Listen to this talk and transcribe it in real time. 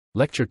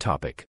Lecture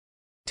topic: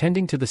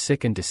 Tending to the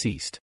sick and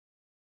deceased.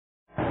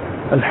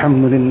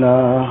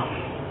 Alhamdulillah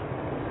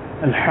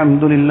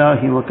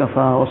wa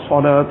kafa wa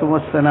salatu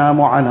wa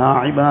salamu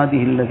ala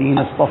ibadihi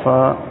alladhina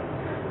istafa.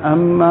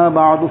 Amma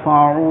ba'du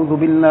fa'a'udhu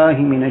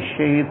billahi minash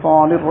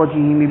shaytanir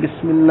rajim.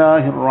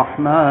 Bismillahir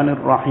rahmanir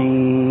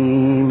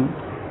rahim.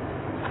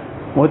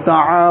 Wa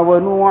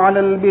ta'awanu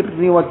 'alal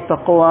birri wat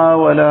taqwa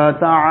wa la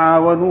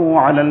ta'awanu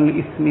 'alal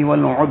ithmi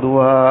wal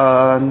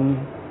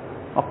 'udwan.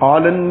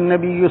 وقال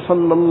النبي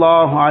صلى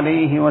الله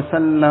عليه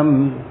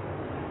وسلم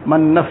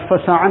من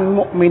نفس عن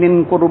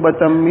مؤمن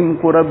كربة من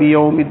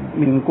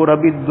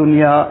كرب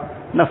الدنيا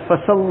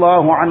نفس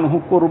الله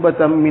عنه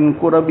كربة من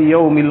كرب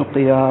يوم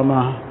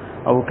القيامة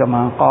أو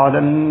كما قال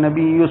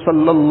النبي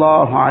صلى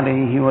الله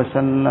عليه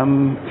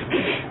وسلم.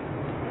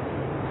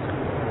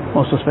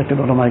 Most respected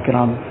ulama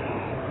kiram,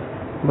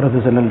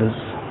 brothers and elders,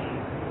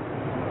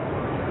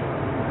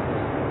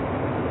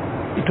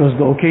 it was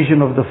the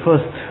occasion of the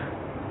first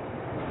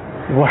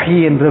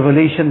wahi and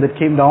revelation that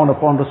came down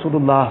upon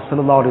Rasulullah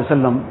sallallahu alaihi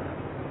wasallam.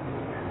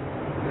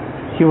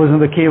 He was in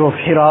the cave of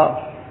Hira,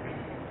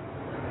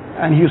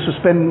 and he used to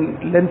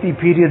spend lengthy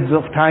periods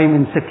of time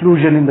in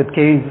seclusion in that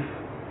cave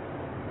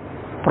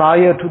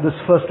prior to this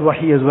first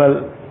wahi as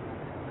well.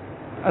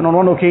 And on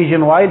one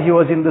occasion, while he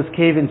was in this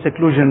cave in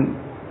seclusion,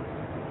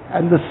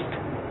 and this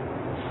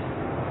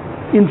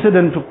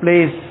incident took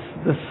place,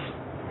 this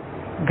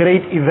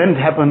great event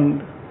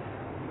happened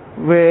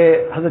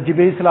where Hazrat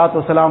Jibreel sallallahu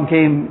alaihi wasallam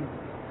came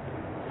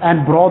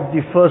and brought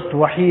the first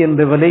wahi and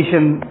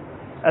revelation,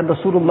 and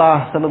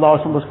Rasulullah sallallahu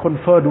alaihi wasallam was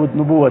conferred with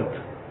nubuwwat.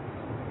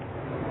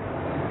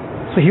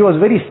 So he was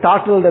very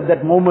startled at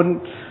that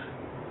moment,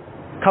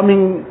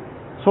 coming,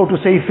 so to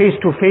say, face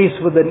to face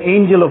with an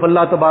angel of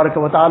Allah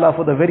tabaraka wa ta'ala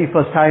for the very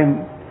first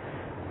time.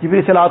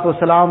 Jibreel sallallahu alaihi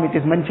wasallam, it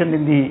is mentioned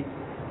in the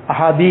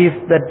ahadith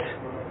that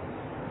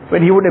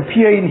when he would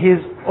appear in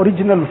his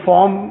original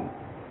form,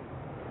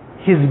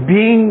 his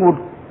being would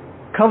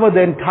cover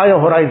the entire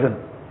horizon.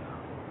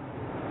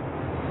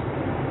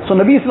 So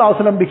Nabi sallallahu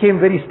alaihi wasallam became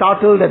very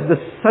startled at the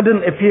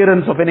sudden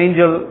appearance of an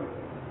angel.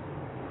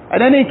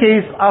 In any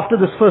case, after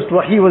this first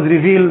wahi was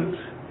revealed,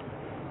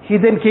 he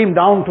then came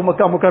down to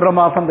Makkah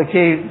Mukarramah from the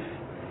cave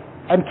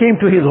and came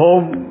to his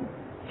home,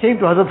 came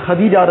to Hazrat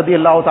Khadija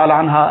radiallahu ta'ala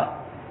anha,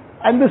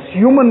 and this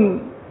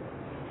human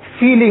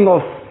feeling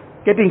of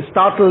getting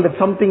startled at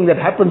something that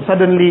happened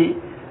suddenly,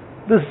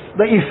 the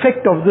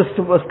effect of this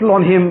was still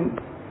on him.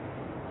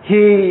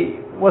 He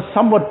was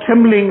somewhat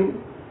trembling,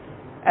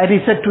 and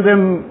he said to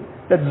them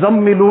that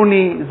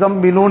Zammiluni,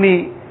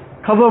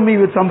 cover me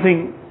with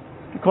something,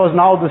 because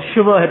now the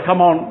shiver had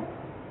come on.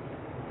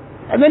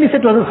 And then he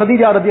said to Hazrat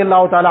Khadija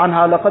radiallahu ta'ala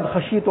anha, laqad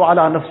khashitu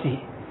ala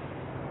nafsi.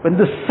 When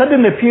this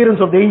sudden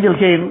appearance of the angel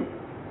came,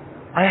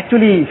 I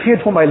actually feared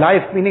for my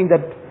life, meaning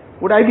that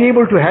would I be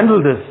able to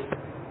handle this?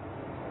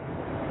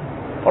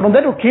 But on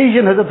that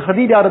occasion, Hazrat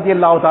Khadija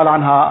radiallahu ta'ala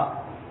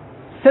anha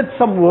said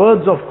some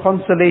words of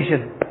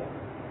consolation.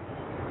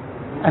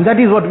 And that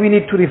is what we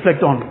need to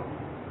reflect on.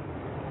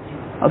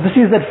 Now this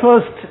is that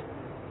first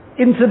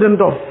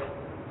incident of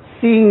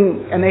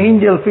seeing an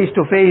angel face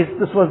to face.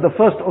 This was the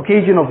first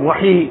occasion of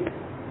wahi.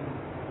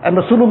 And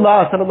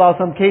Rasulullah sallallahu alaihi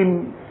wasallam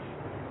came,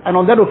 and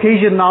on that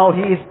occasion now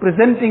he is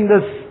presenting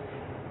this,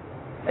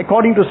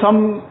 according to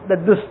some,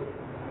 that this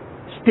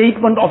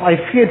statement of I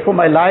feared for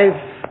my life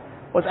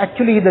was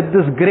actually that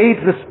this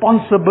great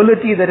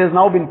responsibility that has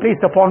now been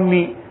placed upon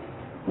me,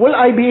 will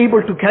I be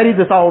able to carry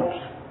this out?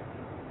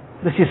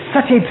 This is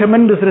such a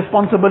tremendous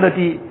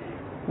responsibility.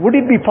 Would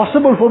it be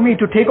possible for me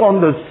to take on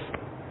this?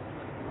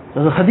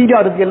 So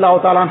Khadija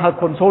radiallahu ta'ala anha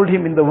consoled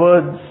him in the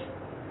words,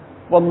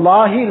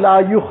 Wallahi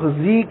la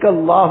yukhzika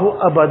Allahu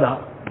abada.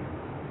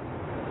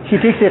 She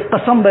takes a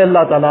qasam by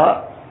Allah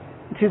ta'ala.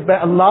 It says by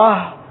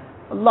Allah,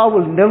 Allah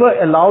will never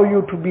allow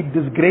you to be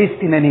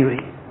disgraced in any way.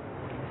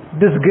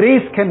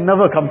 Disgrace can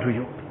never come to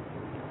you.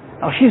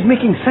 Now she's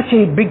making such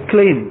a big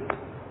claim.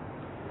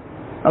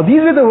 Now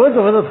these were the words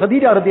of Hazrat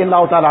Khadija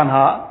radiallahu ta'ala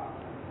anha.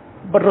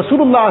 But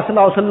Rasulullah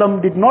sallallahu alaihi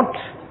wasallam did not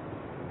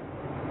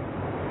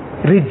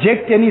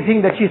reject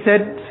anything that she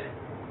said.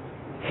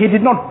 He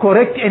did not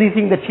correct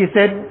anything that she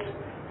said,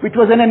 which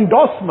was an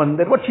endorsement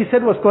that what she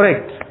said was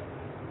correct.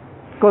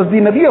 Because the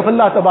Nabi of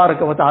Allah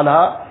tabaraka wa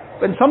ta'ala,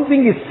 when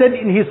something is said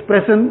in his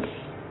presence,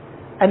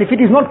 and if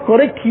it is not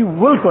correct, he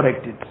will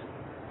correct it.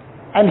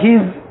 And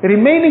his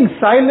remaining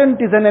silent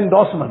is an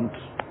endorsement.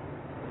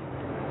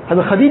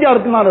 Hazrat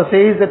Khadija radiallahu anha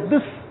says that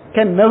this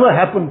can never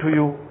happen to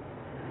you,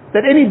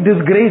 that any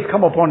disgrace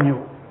come upon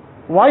you.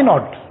 Why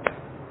not?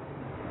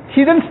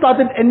 She then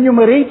started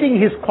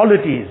enumerating his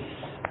qualities,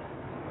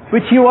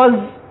 which were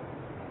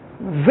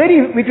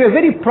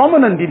very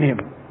prominent in him.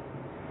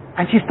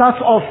 And she starts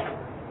off,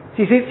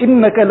 she says,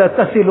 Innaka la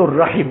tasilur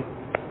rahim.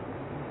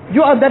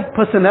 You are that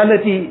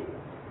personality,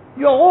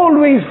 you are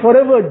always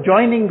forever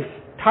joining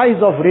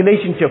ties of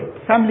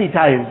relationship, family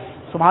ties.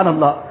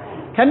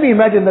 Subhanallah. Can we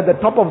imagine that the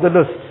top of the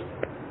list?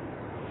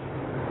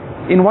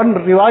 In one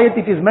riwayat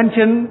it is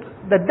mentioned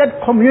that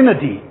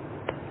community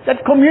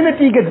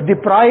gets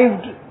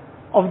deprived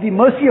of the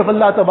mercy of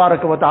Allah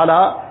Tabaraka wa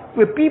Ta'ala,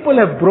 where people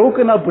have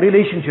broken up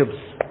relationships.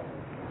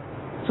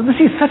 So this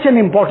is such an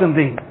important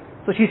thing.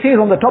 So she says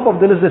on the top of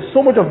the list, there's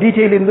so much of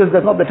detail in this,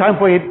 there's not the time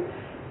for it,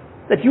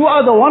 that you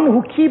are the one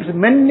who keeps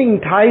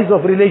mending ties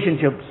of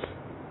relationships.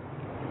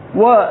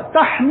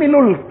 وَتَحْمِلُ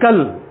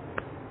الْكَلْ.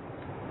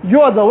 You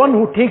are the one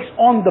who takes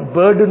on the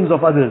burdens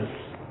of others.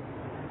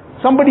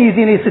 Somebody is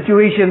in a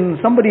situation,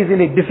 somebody is in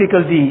a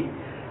difficulty.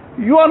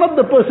 You are not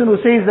the person who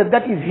says that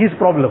that is his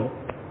problem.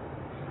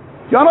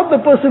 You are not the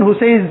person who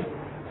says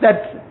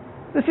that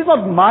this is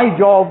not my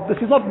job, this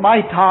is not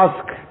my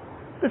task,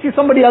 this is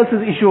somebody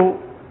else's issue.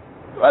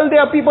 Well,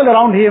 there are people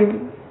around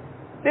him,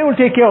 they will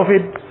take care of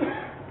it.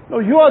 No,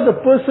 you are the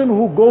person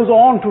who goes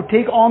on to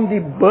take on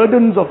the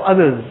burdens of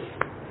others.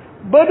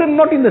 Burden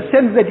not in the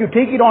sense that you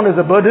take it on as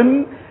a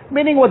burden,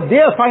 meaning what they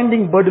are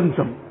finding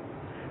burdensome.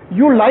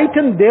 You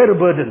lighten their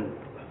burden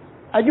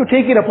and you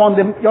take it upon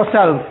them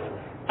yourself,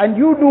 and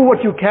you do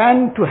what you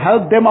can to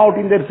help them out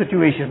in their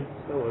situation.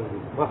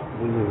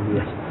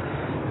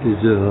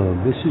 There's a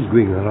message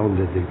going around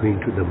that they're going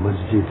to the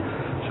masjid.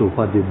 So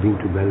far they've been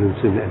to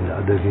Balanson and the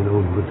other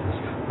renowned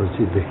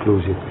masjid, they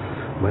close it.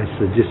 My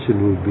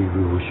suggestion would be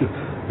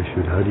we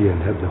should hurry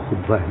and have the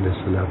khutbah and the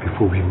salah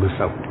before we miss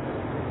out.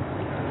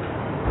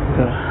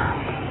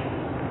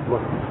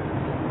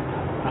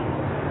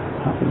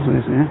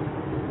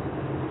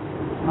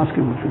 Ask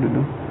him what should you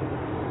do.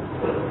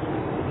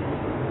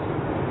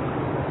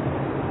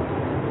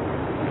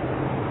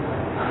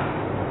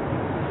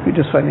 We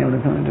just find out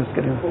and just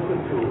get it.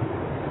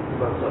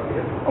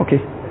 Okay.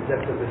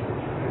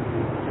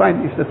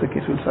 Fine, if that's the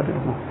case, we'll start it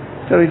now.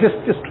 So just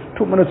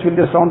 2 minutes, we'll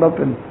just round up,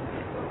 and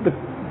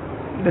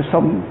there's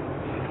some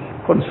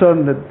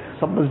concern that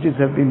some masjids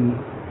have been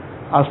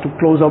asked to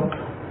close up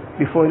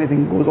before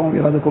anything goes on.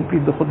 We'd rather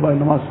complete the khutbah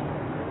and namaz,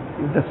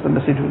 if that's the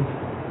message.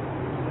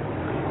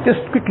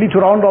 Just quickly to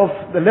round off,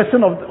 the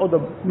lesson or the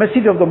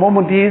message of the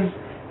moment is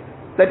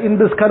that in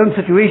this current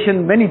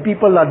situation, many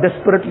people are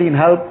desperately in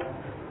help.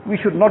 We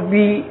should not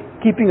be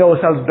keeping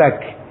ourselves back.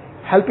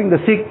 Helping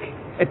the sick,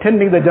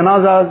 attending the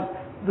janazas,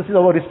 this is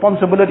our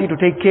responsibility to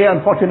take care.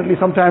 Unfortunately,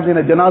 sometimes in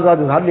a janazah,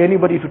 there's hardly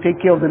anybody to take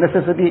care of the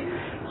necessity.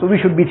 So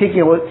we should be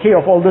taking care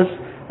of all this.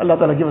 Allah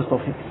Ta'ala give us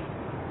tawfiq.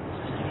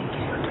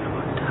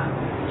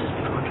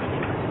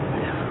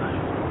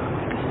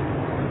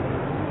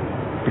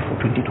 Before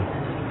 22.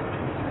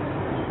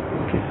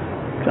 Okay.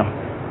 So,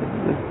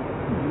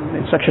 the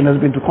instruction has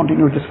been to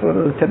continue just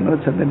for 10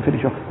 minutes and then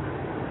finish off.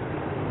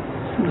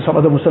 Some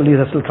other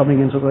musallis are still coming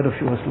in, so quite a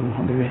few are still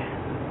on the way.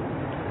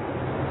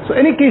 So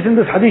any case in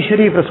this hadith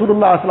sharif,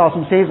 Rasulullah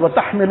says,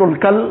 وَتَحْمِلُ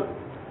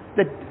الْكَلْ,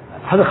 that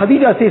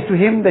Khadija says to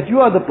him that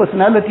you are the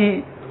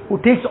personality who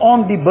takes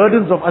on the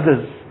burdens of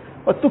others.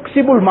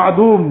 وَتُكْسِبُ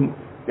الْمَعْدُومِ,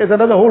 there's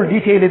another whole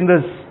detail in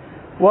this.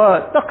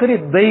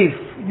 وَتَقْرِ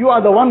الضَّيْفِ, you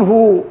are the one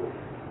who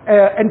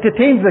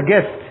entertains the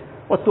guest.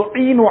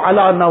 وَتُعِينُ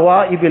عَلَى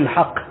نَوَائِبِ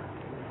الْحَقِّ,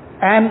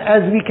 and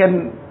as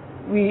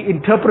we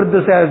interpret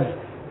this as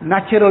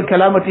natural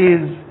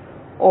calamities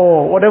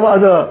or whatever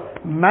other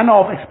manner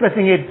of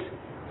expressing it,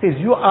 says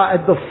you are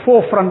at the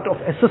forefront of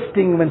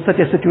assisting when such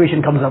a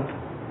situation comes up.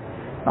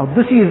 Now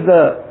this is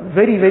the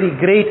very, very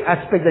great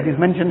aspect that is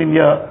mentioned in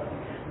here,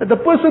 that the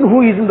person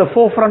who is in the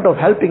forefront of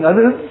helping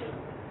others,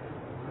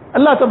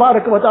 Allah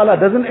Tabaraka wa Ta'ala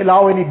doesn't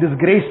allow any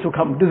disgrace to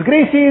come.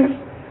 Disgrace is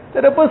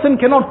that a person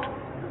cannot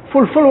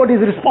fulfill what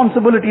his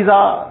responsibilities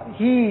are.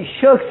 He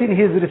shirks in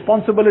his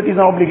responsibilities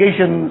and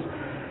obligations,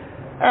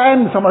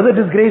 and some other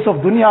disgrace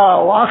of dunya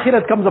or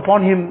akhirat comes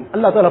upon him.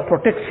 Allah Ta'ala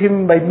protects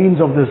him by means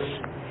of this.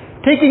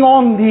 Taking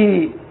on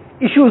the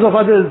issues of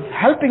others,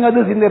 helping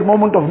others in their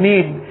moment of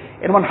need.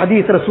 In one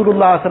hadith,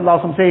 Rasulullah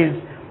sallallahu alaihi wasallam says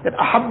that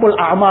ahabbul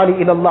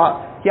a'mali ila Allah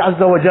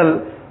azza wa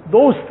jal,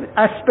 those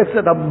aspects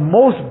that are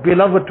most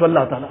beloved to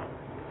Allah Ta'ala.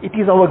 It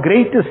is our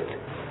greatest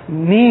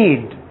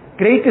need,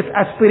 greatest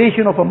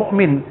aspiration of a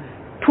mu'min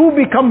to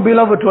become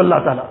beloved to Allah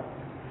Ta'ala.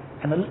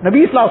 And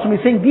Nabi Sallallahu Alaihi Wasallam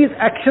is saying these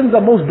actions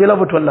are most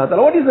beloved to Allah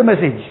Ta'ala. What is the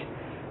message?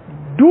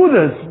 Do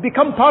this,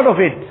 become part of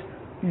it.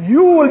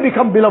 You will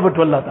become beloved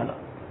to Allah Ta'ala.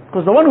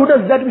 Because the one who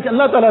does that which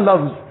Allah Ta'ala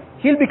loves,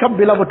 he'll become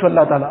beloved to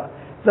Allah Ta'ala.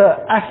 The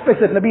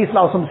aspects that Nabi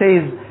Sallallahu Alaihi Wasallam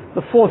says,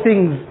 the four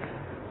things,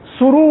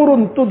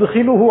 sururun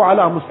tudkhiluhu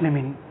ala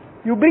muslimin.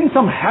 You bring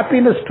some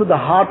happiness to the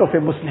heart of a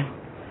Muslim.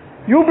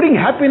 You bring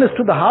happiness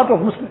to the heart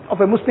of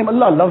a Muslim.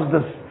 Allah loves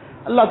this.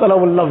 Allah Ta'ala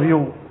will love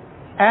you.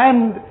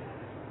 And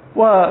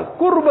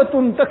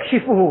وَكُرْبَةٌ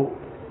تَكْشِفُهُ,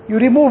 you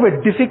remove a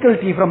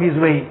difficulty from his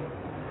way.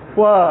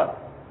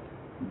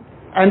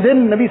 And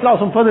then Nabi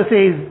Sallallahu Alaihi Wasallam further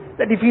says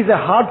that if he's a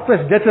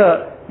hard-pressed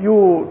debtor,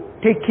 you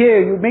take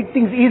care, you make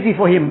things easy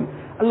for him.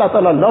 Allah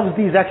Ta'ala loves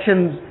these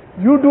actions.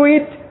 You do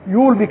it, you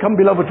will become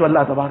beloved to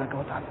Allah Ta'ala.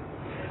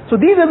 So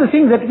these are the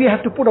things that we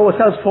have to put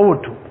ourselves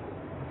forward to.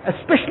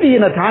 Especially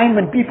in a time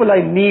when people are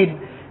in need.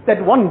 That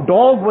one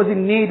dog was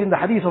in need in the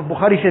hadith of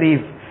Bukhari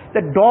Sharif.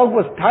 That dog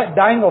was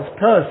dying of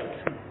thirst.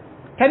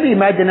 Can you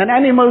imagine an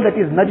animal that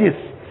is najis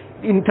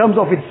in terms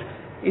of its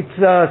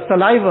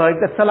saliva?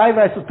 If that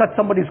saliva has to touch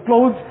somebody's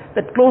clothes,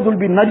 that clothes will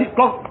be najis.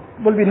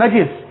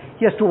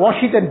 He has to wash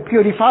it and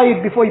purify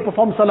it before he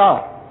performs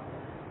salah.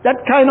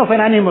 That kind of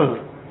an animal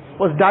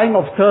was dying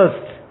of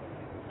thirst.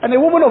 And a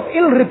woman of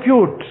ill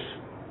repute,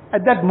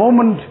 at that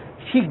moment,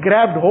 she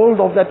grabbed hold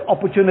of that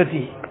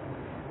opportunity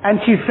and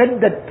she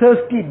fed that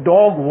thirsty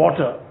dog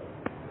water.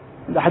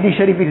 In the Hadith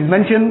Sharif it is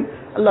mentioned,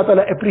 Allah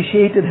Ta'ala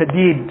appreciated her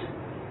deed.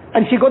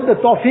 And she got the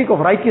tawfiq of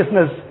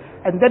righteousness,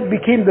 and that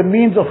became the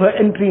means of her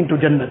entry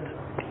into Jannah.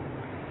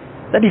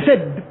 That he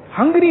said,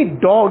 hungry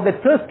dog,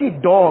 that thirsty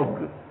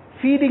dog,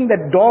 feeding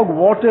that dog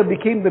water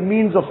became the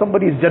means of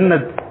somebody's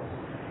Jannah.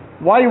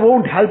 Why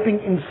won't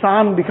helping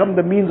insan become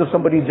the means of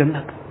somebody's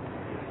Jannah?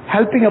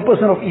 Helping a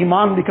person of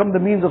Iman become the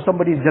means of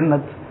somebody's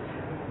Jannah.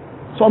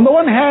 So on the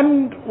one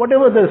hand,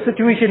 whatever the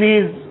situation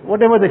is,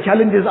 whatever the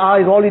challenges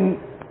are, is all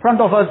in front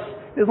of us.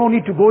 There's no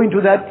need to go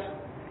into that.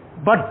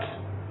 But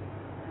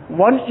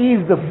one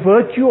is the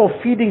virtue of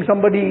feeding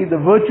somebody, the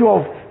virtue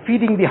of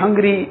feeding the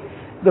hungry,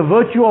 the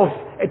virtue of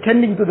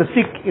attending to the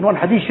sick. In one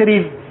Hadith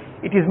Sharif,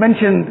 it is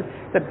mentioned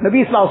that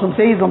Nabi Sallallahu Alaihi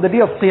Wasallam says on the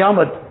day of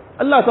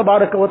Qiyamah, Allah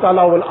Tabaraka wa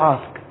Ta'ala will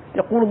ask,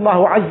 يقول الله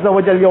عز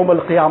وجل يوم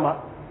القيامة.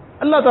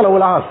 Allah Ta'ala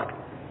will ask.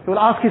 He will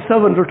ask his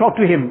servant to talk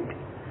to him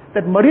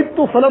that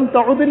maridtu falam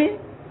ta'udni,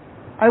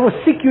 I was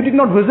sick, you did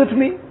not visit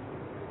me.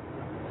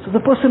 So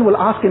the person will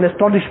ask in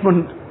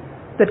astonishment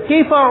that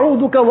kayfa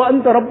a'uduka wa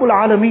anta rabbul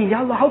alameen. Ya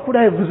Allah, how could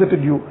I have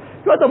visited you?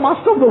 You are the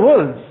master of the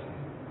worlds,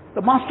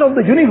 the master of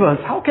the universe.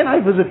 How can I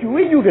visit you?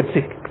 When you get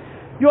sick,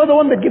 you are the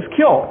one that gives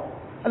cure.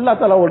 Allah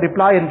Ta'ala will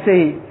reply and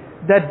say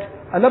that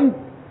alam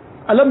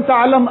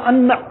ta'alam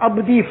anna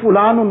abdi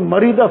fulanun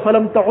marida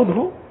falam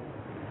ta'udhu.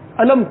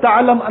 Alam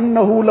ta'alam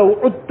annahu law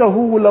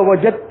udtahu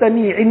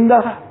lawajadtani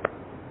indah.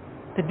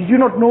 That did you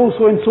not know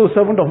so and so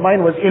servant of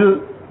mine was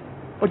ill,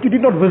 but you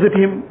did not visit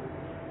him?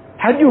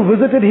 Had you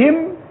visited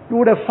him, you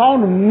would have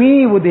found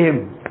me with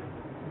him.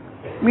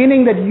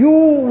 Meaning that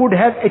you would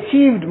have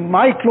achieved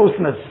my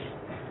closeness.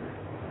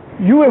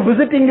 You were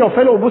visiting your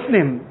fellow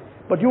Muslim,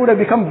 but you would have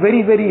become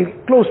very, very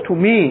close to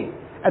me,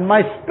 and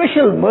my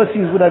special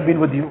mercies would have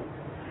been with you.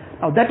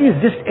 Now that is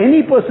just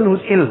any person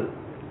who's ill.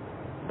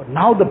 But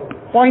now the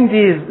point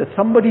is that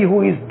somebody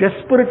who is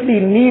desperately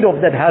in need of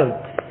that help,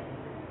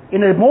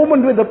 in a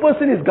moment where the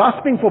person is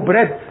gasping for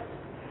breath,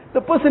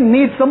 the person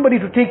needs somebody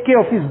to take care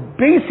of his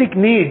basic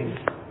needs,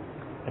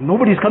 and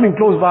nobody is coming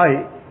close by.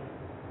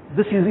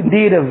 This is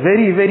indeed a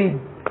very, very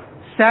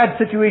sad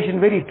situation,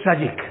 very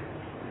tragic.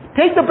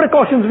 Take the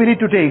precautions we need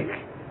to take,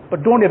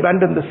 but don't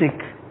abandon the sick.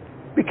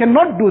 We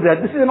cannot do that.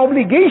 This is an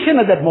obligation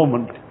at that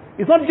moment.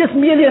 It's not just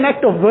merely an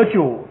act of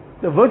virtue.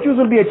 The virtues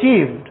will be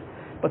achieved.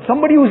 But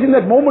somebody who's in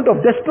that moment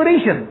of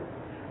desperation,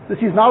 this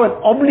is now an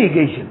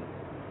obligation.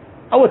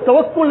 Our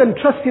tawakkul and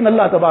trust in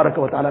Allah Tabaraka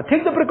wa Ta'ala.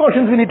 Take the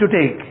precautions we need to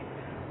take.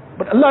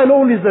 But Allah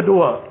alone is the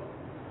doer.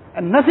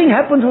 And nothing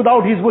happens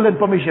without His will and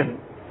permission.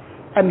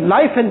 And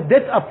life and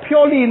death are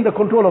purely in the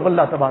control of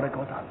Allah Tabaraka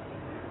wa Ta'ala.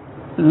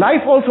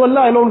 Life also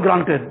Allah alone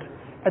granted.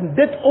 And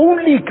death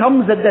only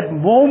comes at that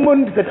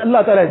moment that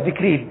Allah Ta'ala has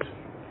decreed.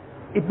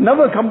 It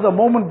never comes a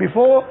moment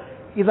before.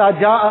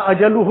 إِذَا جَاءَ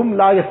أَجَلُهُمْ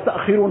لَا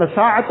يَسْتَأْخِرُونَ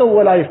سَاعَةً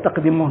وَلَا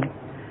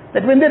يَسْتَقْدِمُونَ.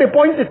 That when their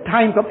appointed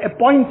time comes,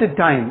 appointed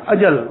time,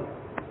 ajal,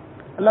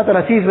 Allah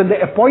Ta'ala says when the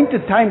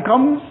appointed time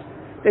comes,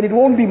 then it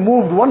won't be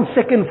moved 1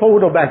 second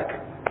forward or back.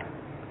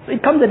 So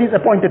it comes at His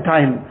appointed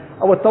time.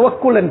 Our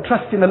tawakkul and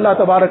trust in Allah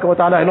Tabaraka wa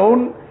Ta'ala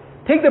alone.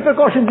 Take the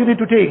precautions you need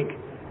to take,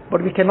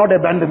 but we cannot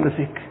abandon the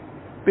sick.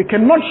 We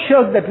cannot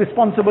shirk that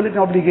responsibility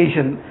and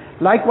obligation.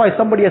 Likewise,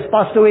 somebody has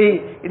passed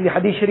away. In the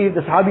Hadith Sharif,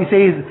 the Sahabi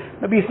says,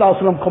 Nabi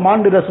Sallallahu Alaihi Wasallam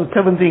commanded us with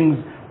 7 things.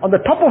 On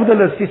the top of the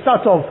list, he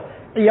starts off,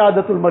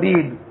 Iyadatul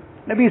Mareed.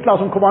 Nabi Sallallahu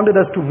Alaihi Wasallam commanded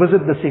us to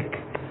visit the sick.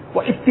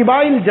 Wa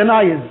ittiba'il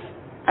janaiz.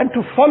 And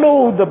to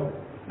follow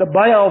the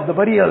baya of the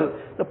burial,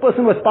 the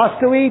person who has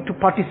passed away, to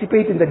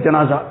participate in the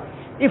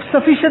janaza. If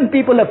sufficient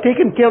people have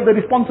taken care of the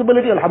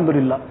responsibility,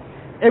 alhamdulillah,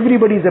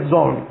 everybody is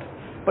absolved.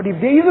 But if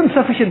there isn't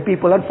sufficient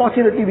people,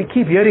 unfortunately we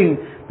keep hearing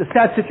the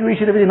sad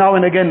situation every now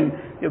and again.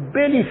 There are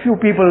barely few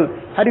people.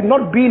 Had it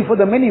not been for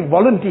the many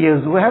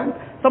volunteers who have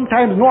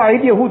sometimes no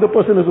idea who the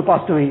person is who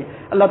passed away,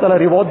 Allah Ta'ala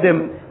reward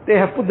them.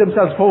 They have put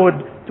themselves forward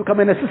to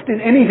come and assist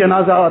in any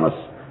janaza on a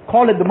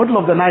call at the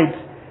middle of the night.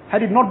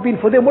 Had it not been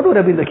for them, what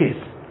would have been the case?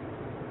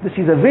 This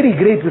is a very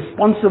great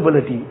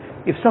responsibility.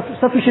 If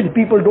sufficient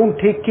people don't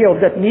take care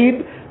of that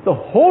need, the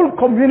whole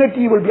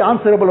community will be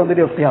answerable on the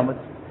day of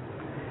Qiyamah.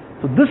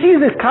 So this is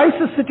a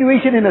crisis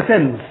situation in a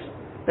sense.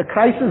 The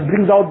crisis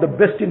brings out the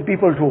best in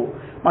people too.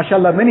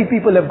 MashaAllah, many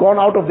people have gone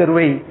out of their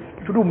way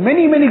to do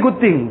many, many good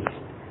things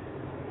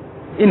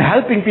in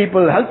helping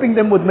people, helping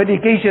them with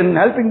medication,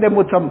 helping them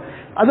with some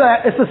other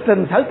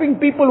assistance, helping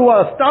people who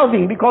are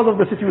starving because of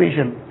the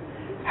situation,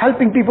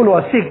 helping people who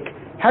are sick,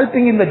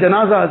 helping in the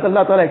janazas.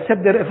 Allah Ta'ala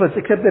accept their efforts,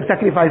 accept their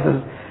sacrifices.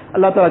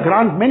 Allah Ta'ala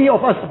grant many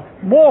of us,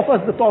 more of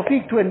us, the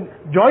tawfiq to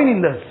join in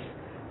this.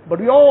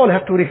 But we all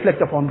have to reflect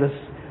upon this.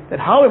 That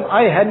how am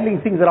I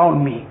handling things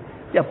around me?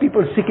 There are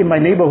people sick in my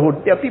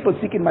neighborhood. There are people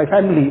sick in my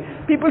family.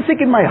 People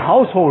sick in my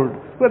household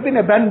who have been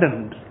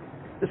abandoned.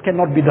 This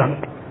cannot be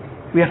done.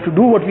 We have to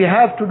do what we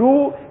have to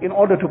do in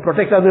order to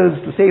protect others,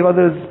 to save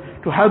others,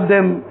 to help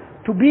them.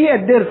 to be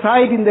at their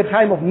side in their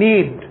time of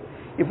need.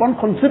 If one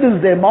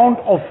considers the amount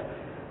of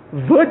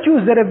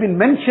virtues that have been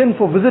mentioned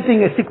for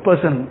visiting a sick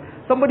person,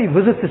 somebody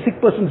visits a sick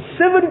person,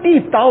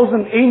 70,000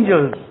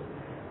 angels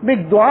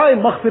make dua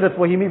maghfirat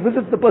for him. He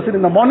visits the person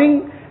in the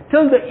morning,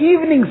 till the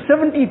evening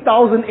 70,000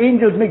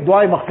 angels make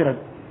dua maghfirat.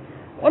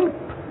 One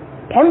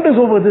ponders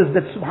over this,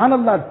 that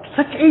subhanallah,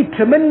 such a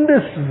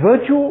tremendous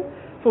virtue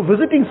for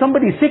visiting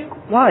somebody sick.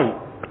 Why?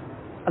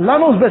 Allah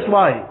knows best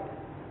why.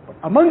 But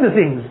among the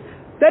things,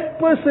 that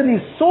person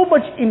is so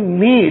much in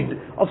need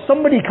of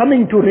somebody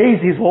coming to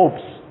raise his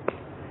hopes,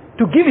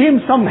 to give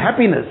him some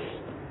happiness,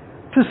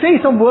 to say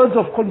some words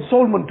of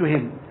consolement to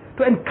him,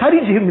 to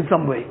encourage him in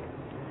some way.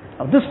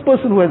 Now this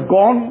person who has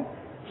gone,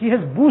 he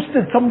has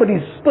boosted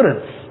somebody's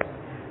spirits.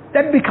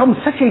 That becomes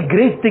such a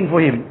great thing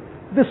for him.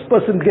 This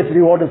person gets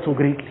rewarded so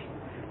greatly.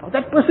 Now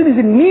that person is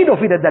in need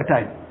of it at that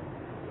time.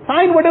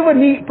 Find whatever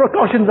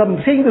precautions.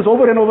 I'm saying this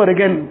over and over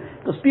again,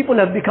 because people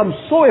have become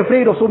so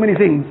afraid of so many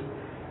things.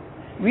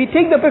 We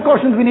take the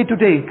precautions we need to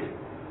take,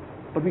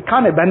 but we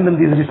can't abandon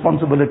these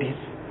responsibilities.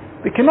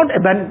 We cannot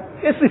abandon.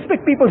 Yes,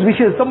 respect people's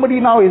wishes. Somebody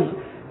now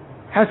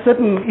has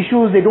certain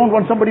issues, they don't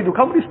want somebody to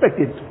come,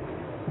 respect it.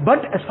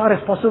 But as far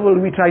as possible,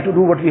 we try to do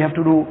what we have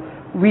to do.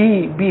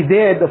 We be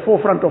there at the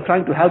forefront of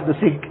trying to help the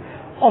sick,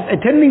 of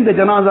attending the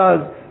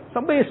janazas.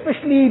 Somebody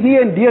especially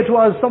near and dear to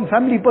us, some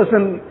family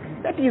person,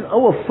 that is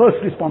our first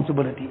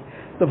responsibility.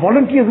 The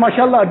volunteers,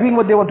 mashallah, are doing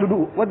what they want to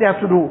do, what they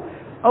have to do.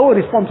 Our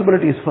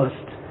responsibility is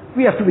first.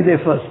 We have to be there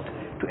first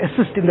to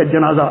assist in that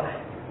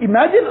janazah.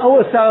 Imagine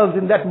ourselves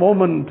in that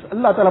moment.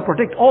 Allah Ta'ala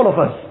protect all of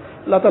us.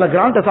 Allah Ta'ala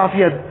grant us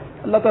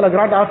afiyat. Allah Ta'ala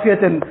grant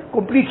afiyat and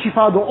complete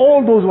shifa to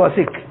all those who are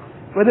sick.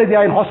 Whether they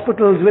are in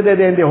hospitals, whether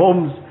they are in their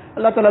homes.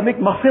 Allah Ta'ala make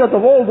maghfirat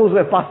of all those who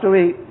have passed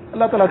away.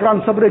 Allah Ta'ala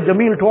grant sabr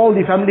jameel to all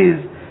the families.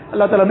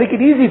 Allah Ta'ala make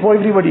it easy for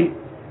everybody.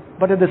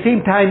 But at the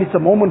same time, it's a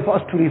moment for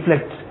us to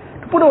reflect,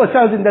 to put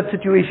ourselves in that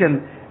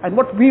situation and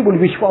what we will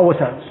wish for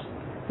ourselves.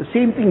 The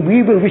same thing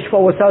we will wish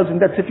for ourselves in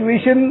that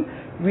situation,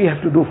 we have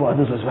to do for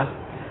others as well.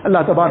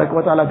 Allah Tabarak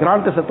wa Ta'ala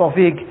grant us a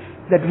tawfiq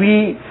that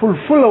we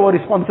fulfill our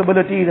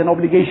responsibilities and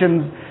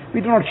obligations. We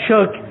do not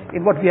shirk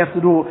in what we have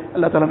to do.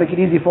 Allah Ta'ala make it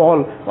easy for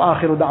all. Wa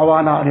akhiru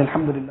da'wana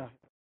alhamdulillah.